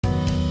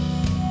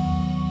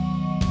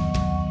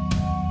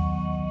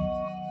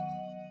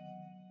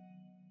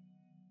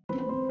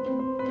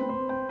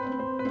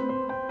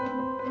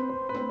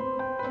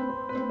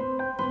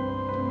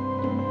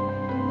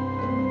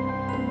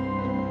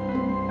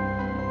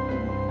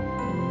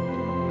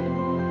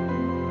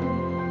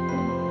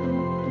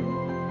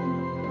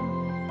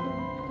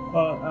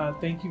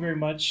Thank you very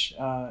much.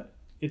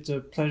 It's a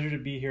pleasure to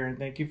be here, and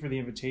thank you for the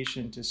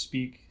invitation to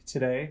speak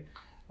today.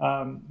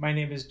 My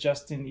name is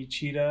Justin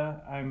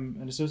Ichida. I'm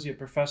an associate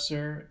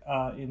professor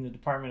in the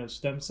Department of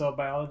Stem Cell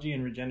Biology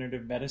and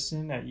Regenerative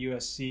Medicine at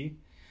USC.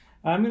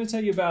 I'm going to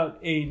tell you about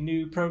a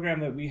new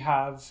program that we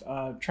have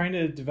trying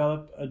to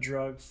develop a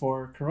drug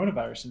for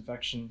coronavirus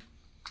infection.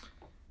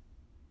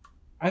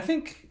 I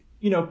think,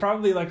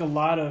 probably like a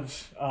lot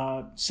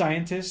of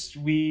scientists,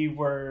 we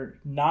were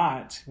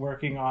not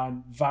working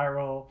on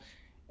viral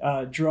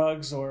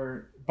drugs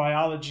or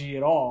biology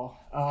at all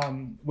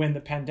when the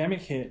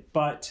pandemic hit.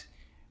 But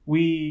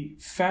we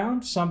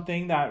found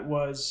something that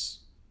was,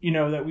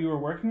 that we were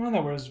working on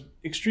that was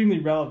extremely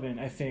relevant,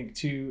 I think,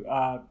 to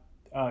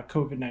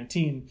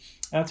COVID-19. And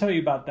I'll tell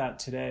you about that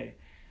today.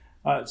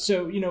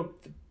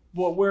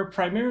 What we're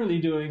primarily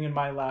doing in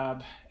my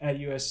lab at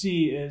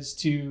USC is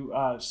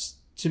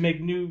to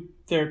make new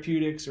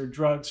therapeutics or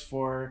drugs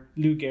for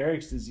Lou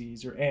Gehrig's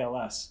disease, or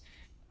ALS.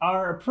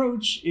 Our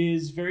approach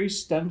is very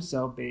stem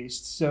cell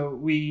based. So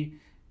we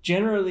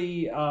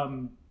generally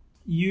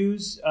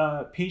use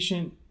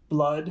patient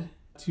blood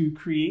to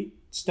create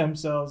stem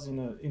cells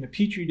in a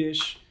petri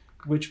dish,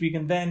 which we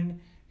can then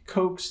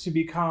coax to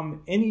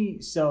become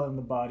any cell in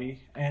the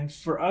body. And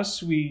for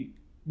us, we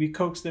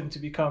coax them to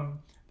become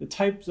the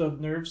types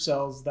of nerve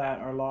cells that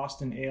are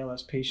lost in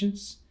ALS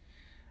patients.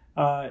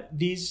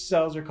 These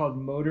cells are called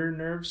motor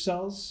nerve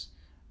cells.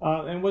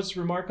 And what's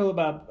remarkable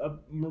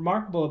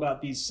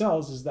about these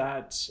cells is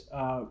that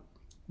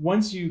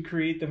once you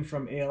create them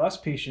from ALS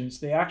patients,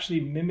 they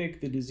actually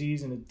mimic the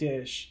disease in a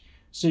dish.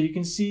 So you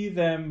can see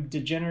them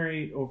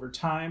degenerate over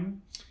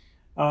time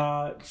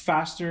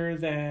faster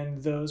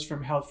than those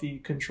from healthy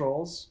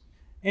controls.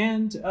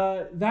 And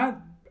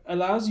that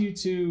allows you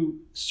to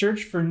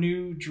search for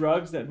new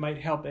drugs that might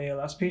help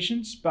ALS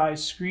patients by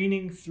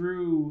screening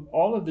through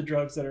all of the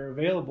drugs that are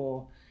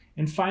available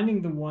and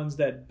finding the ones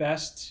that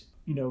best,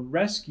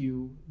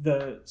 rescue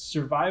the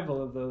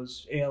survival of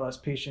those ALS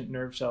patient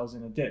nerve cells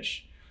in a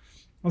dish.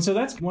 And so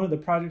that's one of the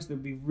projects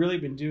that we've really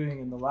been doing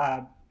in the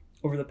lab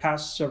over the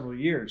past several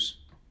years.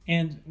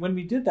 And when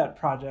we did that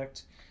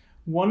project,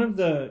 one of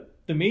the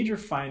major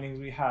findings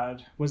we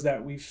had was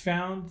that we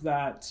found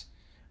that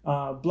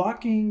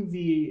blocking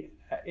the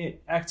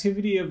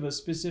activity of a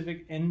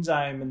specific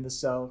enzyme in the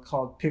cell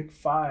called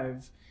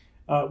PIK5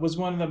 was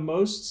one of the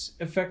most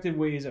effective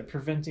ways at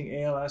preventing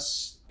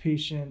ALS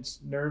patients'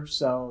 nerve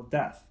cell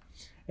death.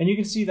 And you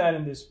can see that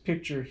in this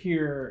picture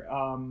here.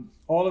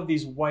 All of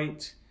these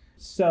white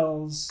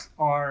cells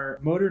are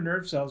motor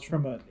nerve cells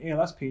from an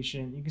ALS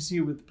patient. You can see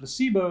with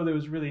placebo, there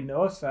was really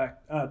no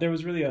effect. There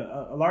was really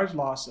a large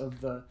loss of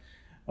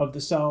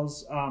the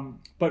cells.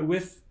 But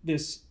with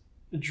this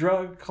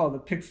drug called the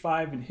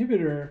PIK5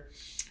 inhibitor,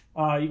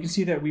 you can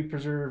see that we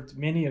preserved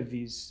many of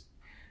these.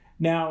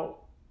 Now,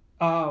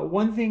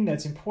 one thing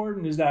that's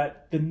important is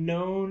that the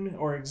known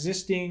or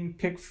existing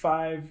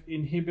PIK5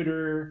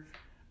 inhibitor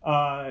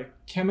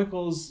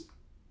chemicals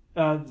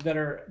that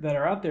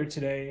are out there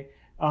today,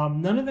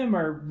 none of them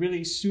are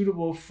really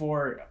suitable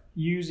for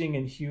using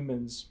in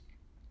humans.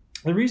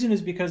 The reason is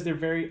because they're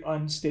very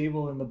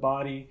unstable in the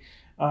body.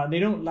 They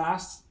don't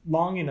last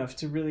long enough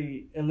to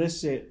really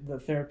elicit the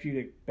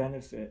therapeutic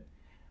benefit.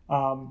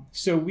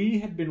 So we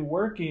had been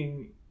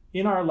working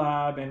in our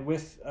lab and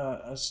with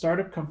a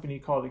startup company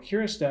called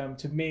Acurastem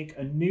to make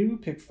a new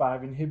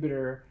PIK5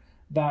 inhibitor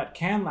that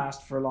can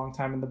last for a long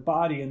time in the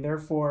body and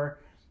therefore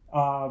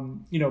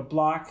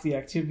block the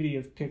activity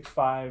of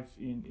PIK5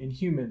 in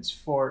humans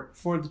for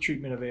the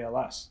treatment of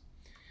ALS.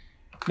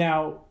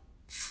 Now,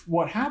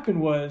 what happened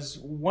was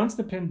once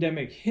the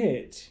pandemic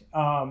hit,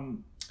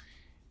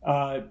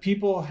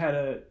 people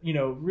had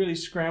really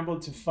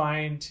scrambled to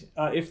find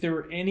if there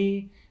were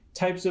any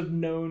types of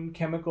known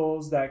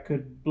chemicals that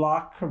could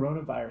block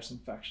coronavirus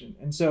infection.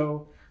 And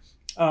so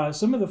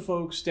some of the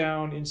folks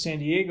down in San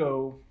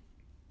Diego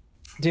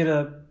did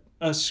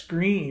a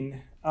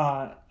screen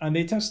and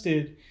they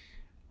tested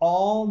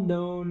all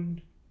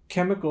known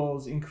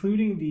chemicals,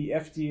 including the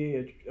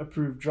FDA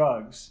approved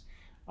drugs,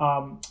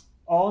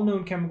 all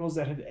known chemicals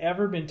that had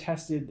ever been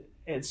tested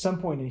at some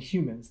point in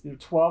humans. There were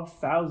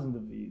 12,000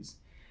 of these.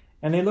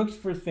 And they looked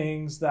for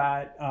things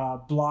that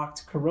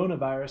blocked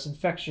coronavirus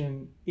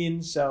infection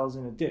in cells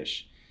in a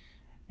dish.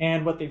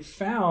 And what they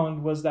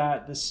found was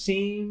that the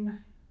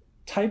same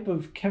type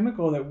of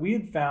chemical that we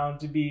had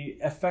found to be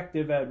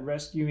effective at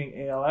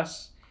rescuing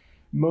ALS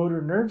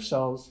motor nerve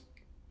cells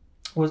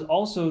was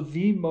also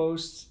the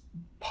most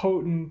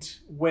potent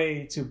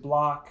way to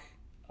block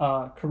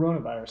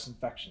coronavirus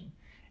infection.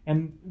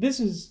 And this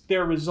is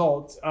their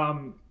result.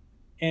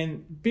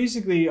 And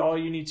basically all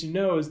you need to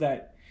know is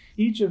that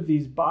each of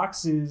these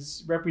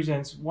boxes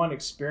represents one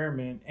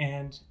experiment,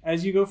 and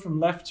as you go from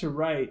left to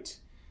right,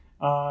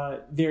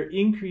 they're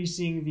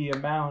increasing the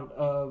amount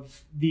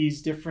of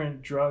these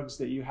different drugs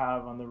that you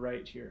have on the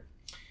right here.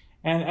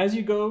 And as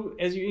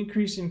you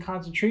increase in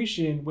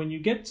concentration, when you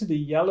get to the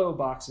yellow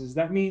boxes,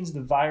 that means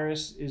the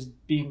virus is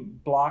being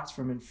blocked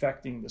from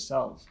infecting the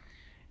cells.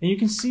 And you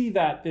can see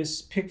that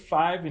this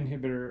PIK5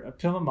 inhibitor,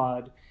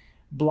 apilimod,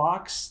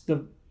 blocks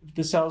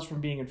the cells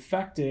from being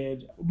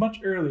infected much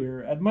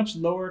earlier at much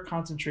lower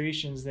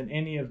concentrations than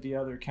any of the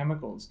other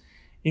chemicals,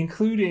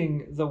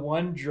 including the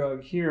one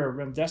drug here,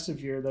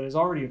 remdesivir, that is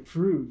already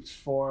approved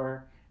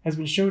has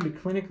been shown to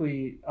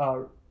clinically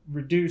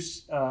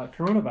reduce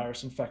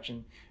coronavirus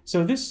infection.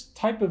 So this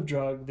type of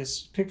drug,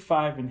 this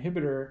PIK5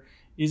 inhibitor,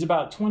 is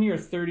about 20 or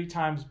 30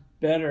 times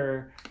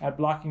better at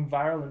blocking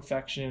viral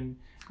infection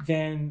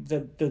than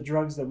the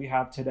drugs that we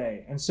have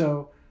today. And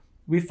so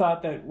we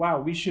thought that, wow,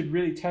 we should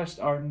really test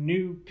our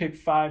new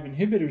PIK5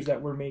 inhibitors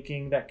that we're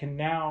making that can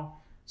now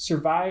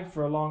survive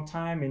for a long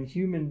time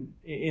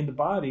in the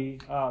body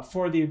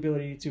for the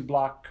ability to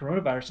block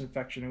coronavirus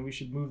infection, and we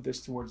should move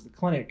this towards the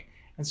clinic.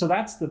 And so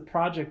that's the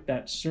project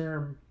that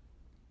CIRM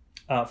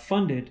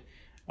funded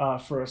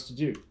for us to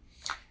do.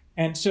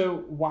 And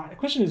so the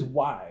question is,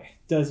 why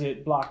does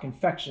it block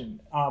infection?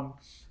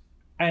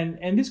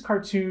 And this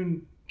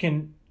cartoon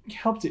can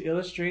help to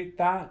illustrate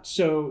that.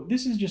 So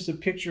this is just a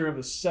picture of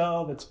a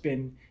cell that's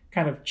been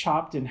kind of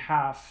chopped in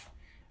half.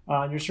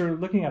 And you're sort of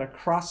looking at a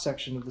cross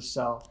section of the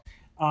cell.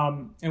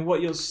 And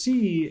what you'll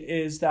see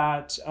is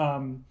that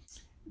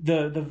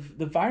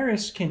the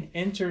virus can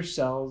enter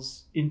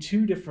cells in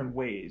two different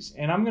ways.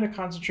 And I'm going to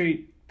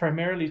concentrate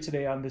primarily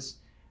today on this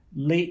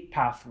late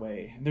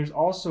pathway. There's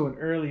also an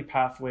early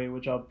pathway,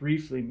 which I'll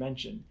briefly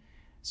mention.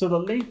 So the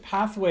late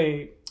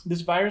pathway,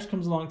 this virus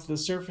comes along to the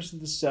surface of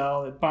the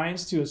cell, it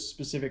binds to a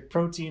specific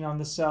protein on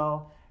the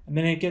cell, and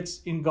then it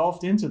gets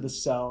engulfed into the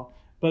cell,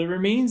 but it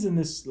remains in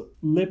this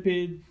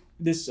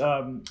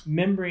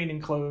membrane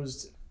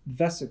enclosed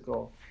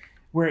vesicle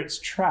where it's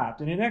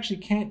trapped, and it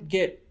actually can't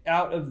get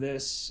out of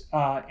this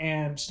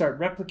and start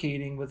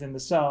replicating within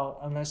the cell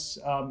unless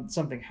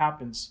something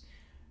happens.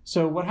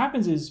 So what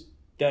happens is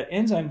that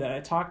enzyme that I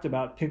talked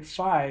about,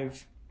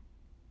 PIK5,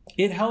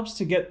 it helps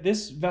to get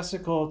this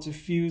vesicle to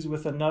fuse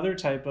with another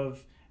type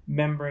of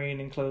membrane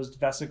enclosed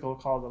vesicle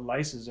called a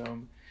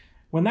lysosome.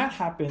 When that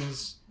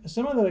happens,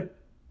 some of the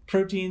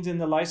proteins in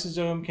the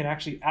lysosome can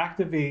actually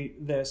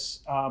activate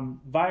this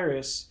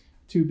virus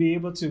to be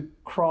able to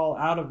crawl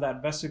out of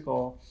that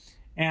vesicle.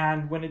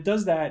 And when it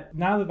does that,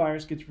 now the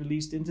virus gets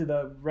released into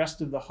the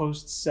rest of the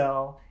host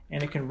cell,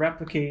 and it can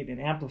replicate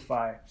and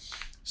amplify.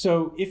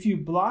 So if you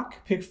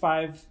block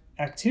PIK5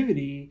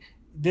 activity,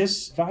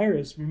 this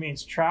virus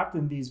remains trapped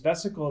in these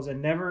vesicles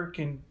and never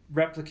can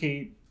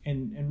replicate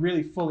and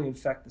really fully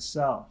infect the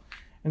cell.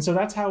 And so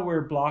that's how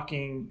we're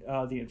blocking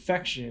the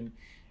infection.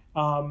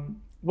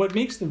 What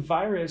makes the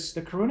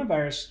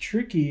coronavirus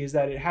tricky is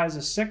that it has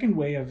a second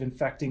way of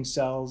infecting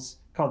cells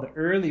called the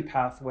early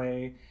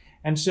pathway.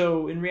 And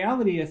so in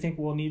reality, I think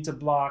we'll need to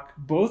block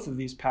both of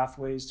these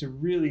pathways to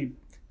really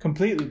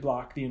completely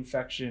block the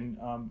infection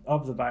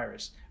of the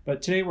virus.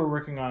 But today we're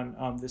working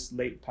on this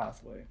late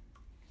pathway.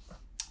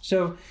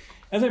 So,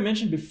 as I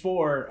mentioned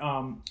before,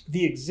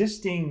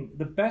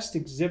 the best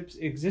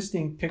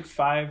existing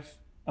PIK5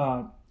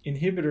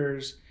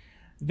 inhibitors,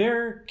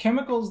 they're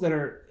chemicals that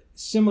are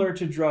similar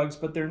to drugs,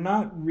 but they're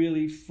not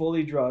really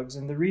fully drugs.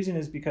 And the reason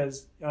is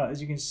because,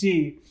 as you can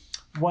see,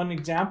 one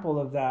example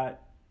of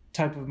that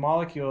type of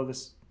molecule,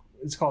 this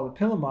is called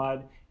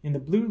apilimod, in the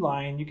blue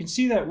line, you can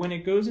see that when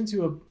it goes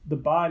into the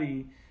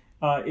body,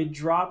 it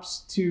drops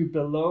to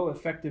below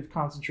effective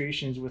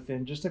concentrations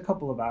within just a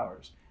couple of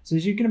hours. So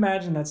as you can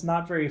imagine, that's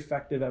not very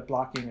effective at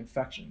blocking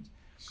infections.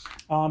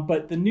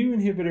 But the new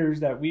inhibitors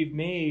that we've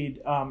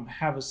made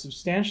have a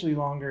substantially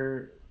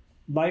longer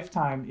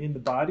lifetime in the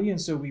body, and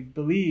so we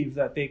believe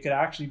that they could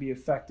actually be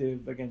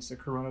effective against the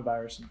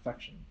coronavirus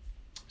infection.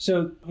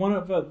 So one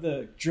of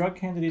the drug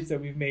candidates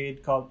that we've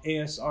made, called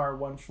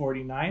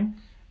ASR149,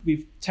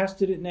 we've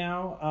tested it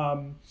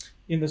now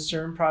in the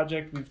CIRM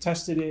project. We've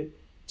tested it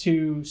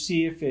to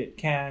see if it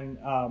can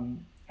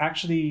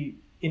actually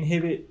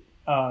inhibit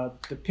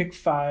the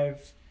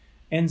PIK5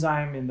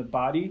 enzyme in the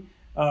body.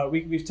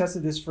 We've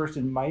tested this first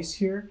in mice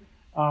here.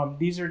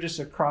 These are just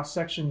a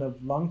cross-section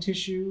of lung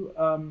tissue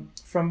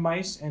from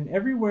mice, and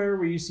everywhere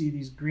where you see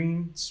these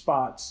green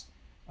spots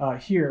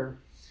here,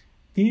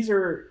 these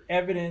are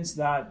evidence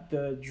that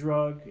the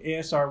drug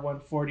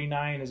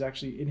ASR149 is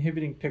actually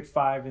inhibiting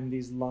PIK5 in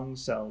these lung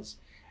cells.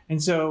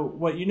 And so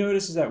what you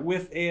notice is that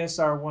with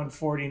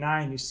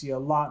ASR149, you see a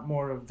lot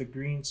more of the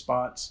green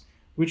spots,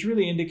 which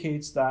really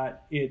indicates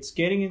that it's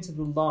getting into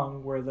the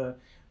lung where the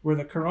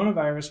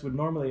coronavirus would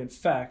normally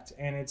infect,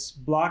 and it's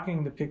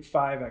blocking the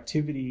PIK5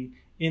 activity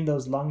in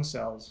those lung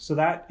cells. So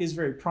that is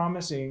very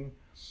promising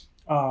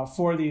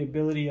for the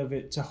ability of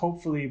it to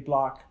hopefully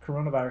block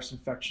coronavirus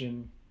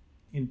infection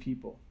in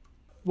people.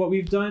 What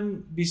we've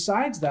done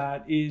besides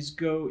that is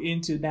go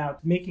into now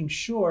making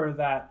sure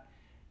that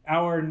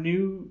our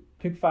new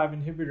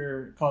PIK5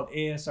 inhibitor called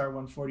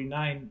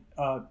ASR149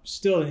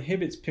 still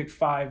inhibits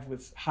PIK5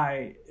 with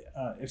high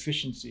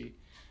efficiency.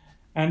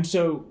 And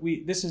so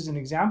this is an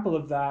example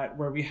of that,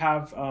 where we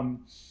have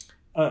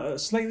a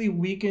slightly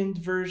weakened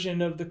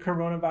version of the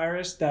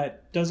coronavirus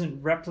that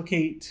doesn't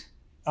replicate,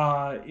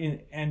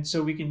 and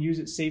so we can use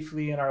it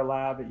safely in our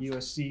lab at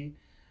USC.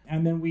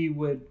 And then we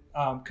would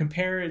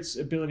compare its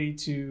ability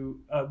to,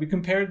 we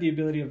compared the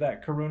ability of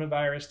that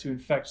coronavirus to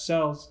infect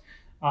cells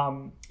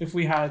if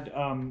we had,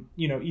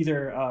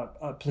 either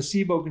a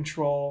placebo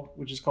control,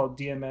 which is called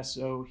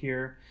DMSO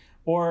here,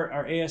 or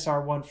our ASR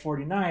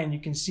 149. You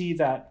can see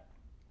that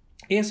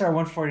ASR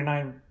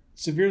 149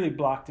 severely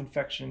blocked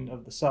infection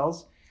of the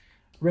cells.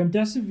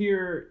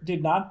 Remdesivir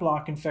did not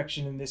block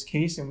infection in this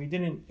case, and we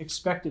didn't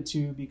expect it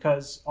to,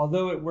 because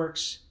although it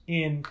works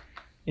in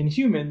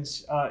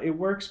humans, it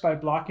works by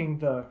blocking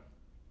the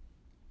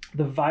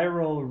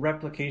viral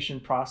replication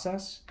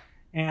process.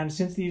 And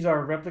since these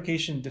are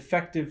replication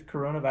defective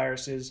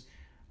coronaviruses,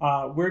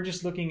 we're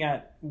just looking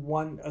at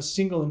a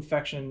single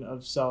infection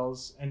of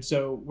cells, and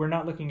so we're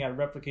not looking at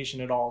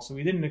replication at all. So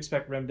we didn't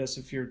expect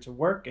remdesivir to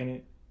work, and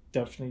it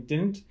definitely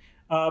didn't.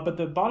 But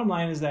the bottom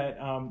line is that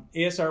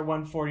ASR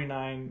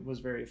 149 was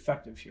very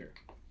effective here.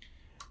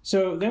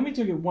 So then we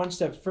took it one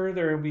step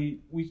further, and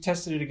we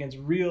tested it against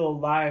real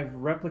live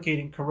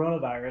replicating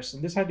coronavirus,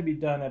 and this had to be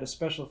done at a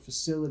special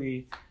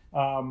facility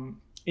in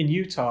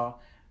Utah.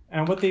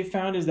 And what they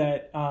found is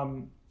that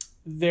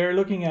they're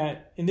looking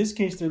at, in this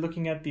case, they're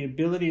looking at the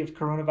ability of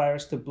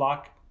coronavirus to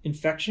block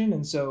infection.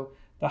 And so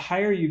the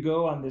higher you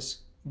go on this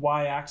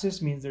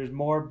y-axis means there's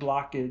more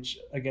blockage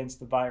against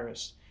the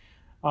virus.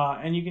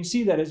 And you can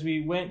see that as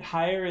we went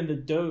higher in the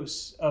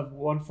dose of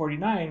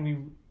 149, we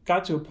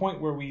got to a point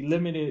where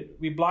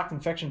we blocked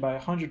infection by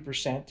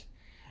 100%.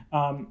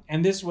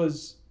 And this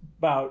was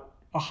about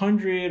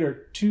 100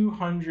 or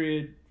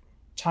 200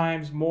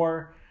 times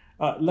more,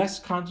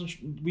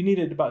 we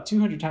needed about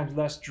 200 times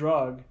less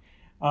drug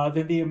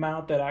than the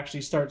amount that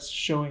actually starts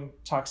showing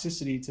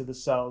toxicity to the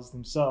cells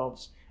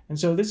themselves. And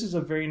so this is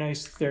a very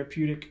nice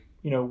therapeutic,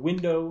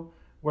 window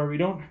where we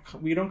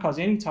don't cause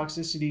any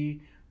toxicity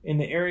in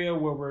the area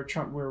where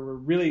we're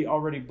really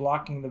already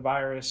blocking the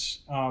virus.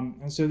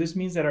 And so this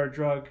means that our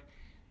drug,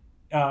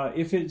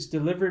 if it's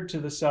delivered to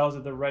the cells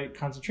at the right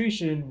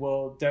concentration,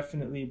 will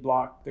definitely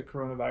block the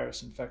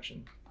coronavirus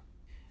infection.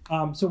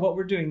 So what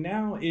we're doing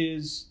now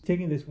is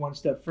taking this one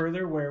step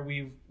further, where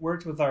we've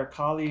worked with our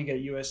colleague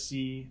at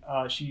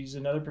USC. She's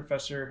another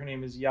professor. Her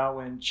name is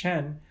Yawen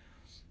Chen.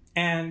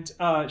 And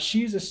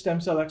she's a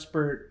stem cell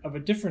expert of a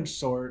different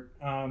sort.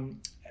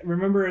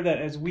 Remember that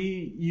as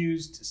we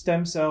used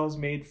stem cells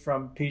made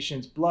from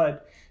patients' blood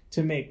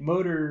to make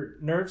motor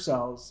nerve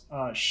cells,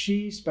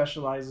 she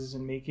specializes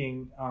in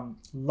making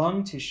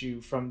lung tissue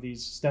from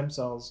these stem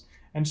cells.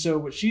 And so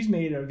what she's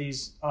made are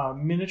these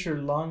miniature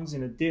lungs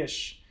in a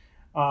dish.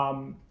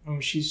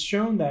 She's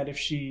shown that if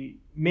she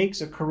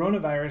makes a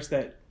coronavirus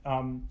that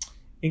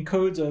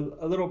encodes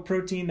a little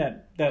protein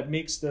that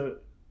makes the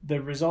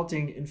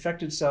resulting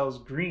infected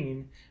cells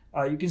green,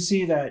 you can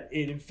see that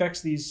it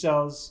infects these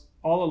cells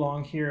all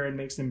along here and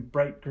makes them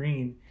bright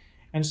green.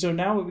 And so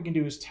now what we can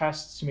do is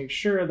test to make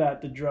sure that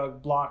the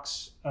drug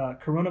blocks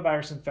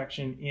coronavirus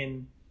infection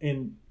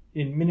in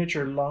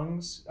miniature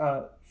lungs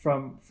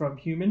from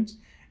humans,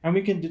 and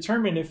we can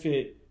determine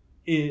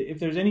if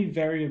there's any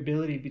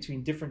variability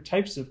between different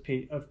types of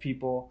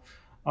people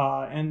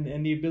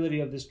and the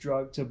ability of this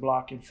drug to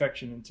block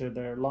infection into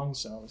their lung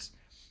cells.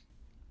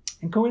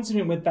 And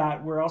coincident with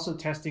that, we're also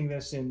testing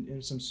this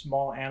in some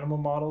small animal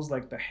models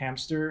like the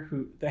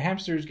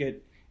hamsters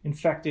get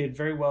infected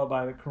very well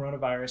by the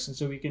coronavirus, and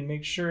so we can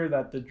make sure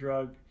that the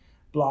drug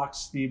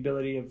blocks the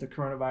ability of the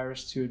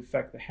coronavirus to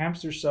infect the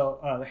hamsters.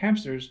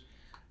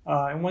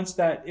 And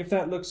if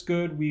that looks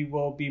good, we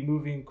will be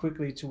moving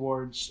quickly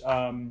towards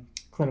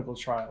clinical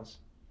trials.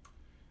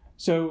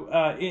 So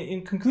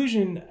in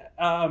conclusion,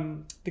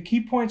 the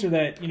key points are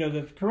that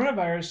the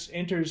coronavirus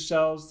enters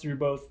cells through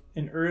both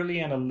an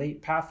early and a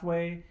late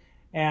pathway,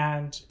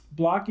 and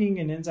blocking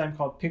an enzyme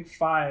called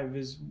PIK5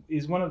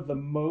 is one of the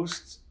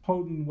most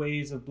potent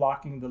ways of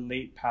blocking the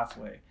late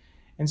pathway.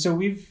 And so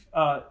we've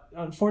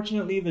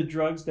unfortunately the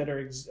drugs that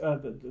are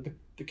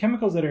the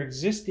chemicals that are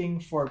existing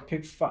for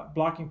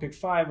blocking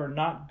PIK5 are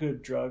not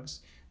good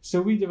drugs.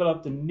 So we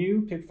developed a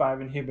new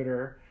PIK5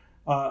 inhibitor.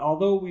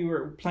 Although we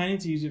were planning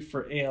to use it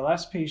for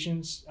ALS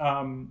patients,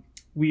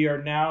 we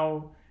are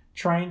now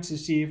trying to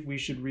see if we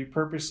should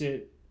repurpose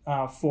it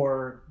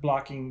for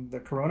blocking the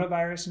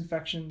coronavirus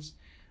infections,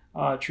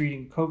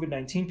 treating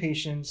COVID-19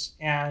 patients.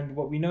 And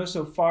what we know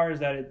so far is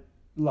that it,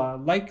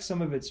 like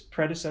some of its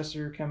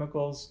predecessor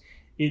chemicals,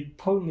 it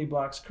potently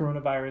blocks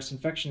coronavirus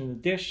infection in the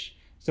dish.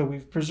 So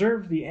we've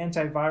preserved the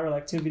antiviral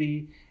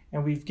activity,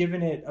 and we've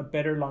given it a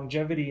better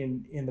longevity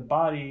in the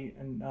body.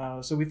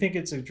 And so we think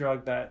it's a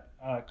drug that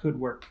could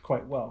work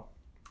quite well.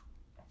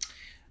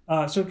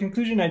 So in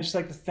conclusion, I'd just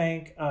like to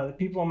thank the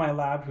people in my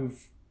lab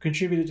who've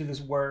contributed to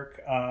this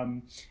work.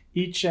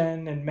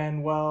 Yi-Chen and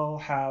Manuel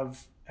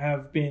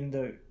have been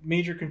the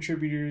major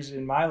contributors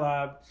in my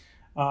lab.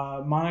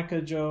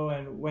 Monica Zhou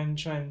and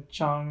Wenchun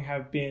Chang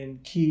have been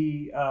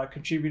key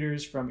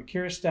contributors from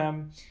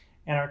Acuristem,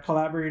 and our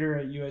collaborator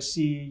at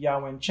USC,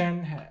 Yawen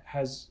Chen,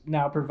 has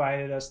now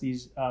provided us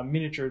these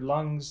miniature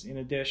lungs in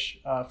a dish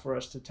for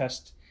us to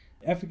test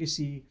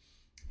efficacy.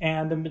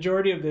 And the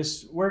majority of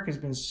this work has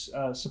been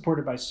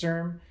supported by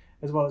CIRM.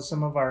 as well as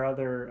some of our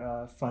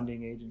other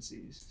funding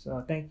agencies.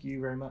 So thank you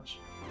very much.